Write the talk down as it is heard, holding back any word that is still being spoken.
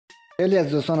خیلی از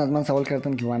دوستان از من سوال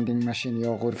کردن که وندینگ ماشین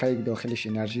یا غرفه که داخلش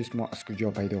انرژی است ما از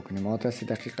کجا پیدا کنیم؟ آدرس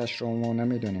دقیقش رو ما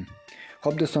نمیدونیم.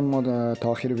 خب دوستان ما تا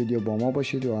آخر ویدیو با ما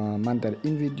باشید و من در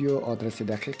این ویدیو آدرس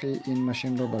دقیق این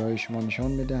ماشین رو برای شما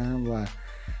نشان میدهم و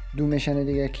دو ماشین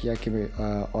دیگه که یکی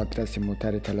آدرس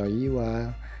موتر طلایی و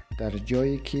در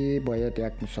جایی که باید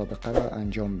یک مسابقه را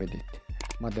انجام بدید.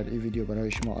 ما در این ویدیو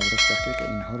برای شما آدرس دقیق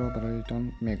اینها رو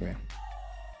برایتان میگویم.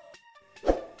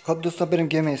 خب دوستا بریم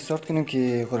گیم استارت کنیم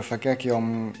که غرفه یا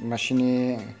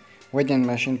ماشین ویدینگ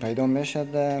ماشین پیدا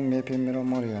میشد میپیم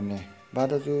میرامار یا نه.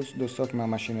 بعد از دوستا که ما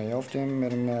ماشین رو یافتیم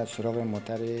میریم سراغ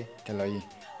موتر طلایی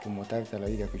که موتر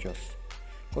طلایی در کجاست.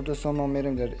 خب دوستا ما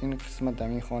میریم در این قسمت در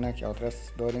این خانه که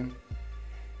آدرس داریم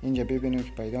اینجا ببینیم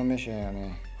که پیدا میشه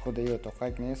یعنی خود این اتاق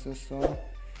نیست دوستا.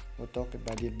 اتاق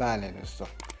بعدی بله دوستا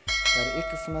در این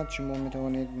قسمت شما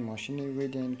میتوانید ماشین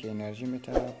ویدینگ که انرژی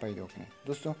میتونه پیدا کنید.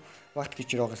 دوستو وقتی که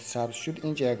چراغ سبز شد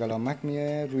اینجا یک علامت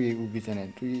میاد روی او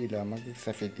بزنید، روی علامت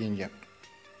سفید اینجا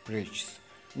بریجز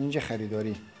اینجا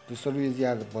خریداری دوستو روی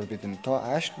زیاد بار بزنید تا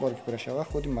 8 بار که پر شود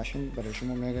خود ماشین برای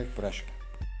شما میگه پرش کن.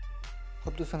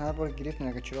 خب دوستان هر بار گرفتین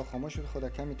اگه چراغ خاموش شد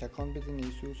خود کمی تکان بدین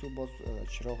ایسوسو باز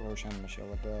چراغ روشن میشه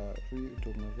و در روی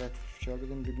اتومبیل فشار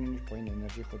بدین ببینید پایین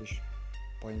انرژی خودش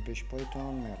پایین پیش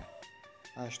پایتون میره.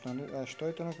 8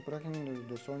 تایی که برای این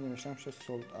دوستان نوشتم شد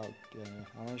سولد اوت یعنی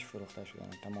همش فروخته شدن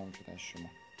تمام شده شما.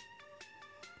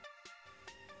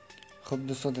 خب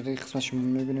دوستان در این قسمت شما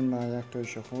میبینیم ما یک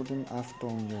تایش خوردیم 7 تا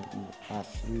اونجا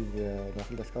هست روی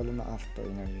داخل دستگاه ما 7 تا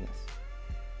انرژی است.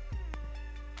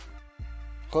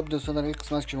 خب دوستان در این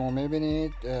قسمت که شما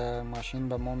میبینید ماشین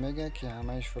به ما میگه که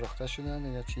همش فروخته شده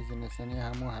دیگه چیزی نیست یعنی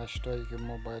همون 8 تایی که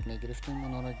ما باید میگرفتیم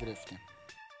اونا رو گرفتیم.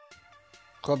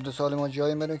 خب دوستان ما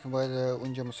جایی میریم که باید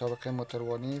اونجا مسابقه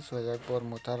موتروانی است و یک بار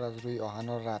موتر از روی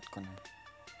آهنا رد کنیم.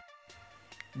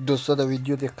 دوستان در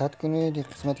ویدیو دقت کنید این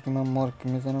قسمتی که من مارک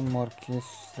میزنم مارک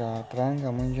زرد رنگ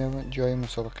همونجا جای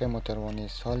مسابقه موتروانی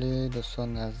است. حالی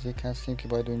دوستان نزدیک هستیم که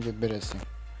باید اونجا برسیم.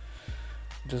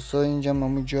 دوستان اینجا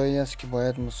همون جایی است که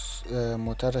باید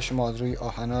موتر شما از روی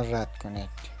آهنا رد کنید.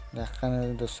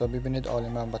 دقیقاً دوستان ببینید حالی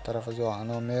من به طرف از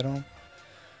آهنا میرم.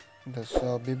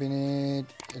 دوستا ببینید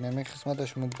این قسمت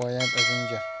شما باید از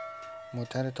اینجا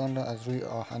موترتان را از روی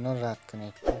آهنا رد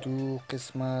کنید. دو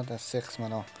قسمت از 3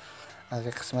 قسمت ها از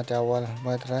این قسمت اول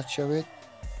باید رد شوید.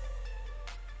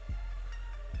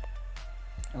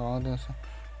 دوستا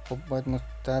خب باید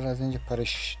موتر از اینجا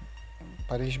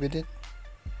پریش بدید.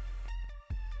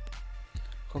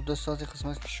 خب دوستا از این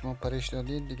قسمت که شما پریش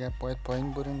دادید دیگه باید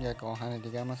پایین برین. یک آهن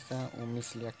دیگه هم هست اون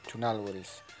مثل یک تونل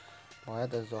وریست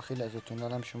باید از داخل از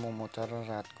تونل هم شما موتر را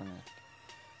رد کنید.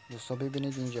 دوستا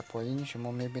ببینید اینجا پایین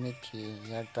شما میبینید که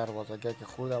یک دروازه که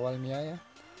خورد اول میایه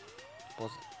باز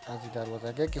از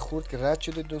دروازه که خورد که رد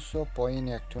شده دوستا پایین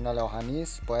یک تونل آهنی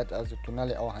است باید از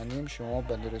تونل آهنی شما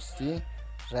به درستی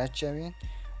رد شوید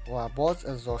و باز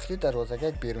از داخل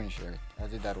دروازه بیرون شوید.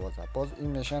 از این دروازه باز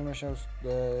این نشان میشه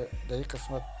در این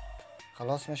قسمت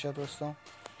خلاص میشه دوستا.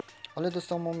 حالا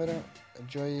دوستا ما میریم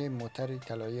جای موتر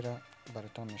طلایی را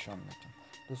براتون نشان میدم.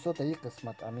 دوستا در این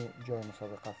قسمت امی جای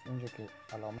مسابقه است اینجا که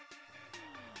علامه.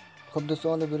 خب دوستا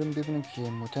حالا بریم ببینیم که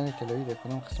موتر طلایی در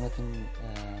کدام قسمت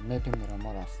میپ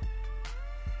میرامار است.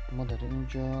 ما در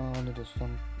اینجا حالا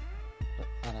دوستان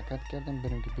حرکت کردیم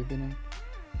بریم که ببینیم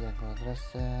یک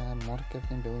آدرس مارک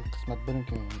کردیم به اون قسمت بریم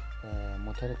که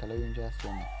موتر طلایی اینجا است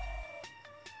یا نه.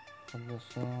 خب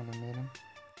دوستا حالا میریم.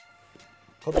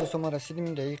 خب دوستان ما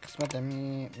رسیدیم در این قسمت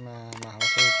امی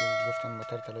محوطه که گفتم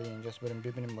موتر طلایی اینجاست بریم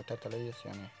ببینیم موتر طلایی است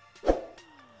یا نه.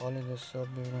 حالا دوستا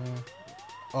بریم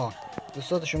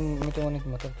دوستا شما میتوانید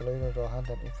موتر طلایی رو راحت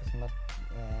در این قسمت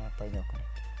پیدا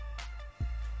کنید.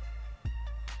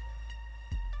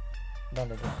 بله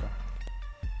دوستا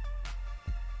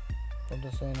خب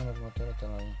دوستا این هم از موتر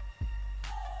طلایی.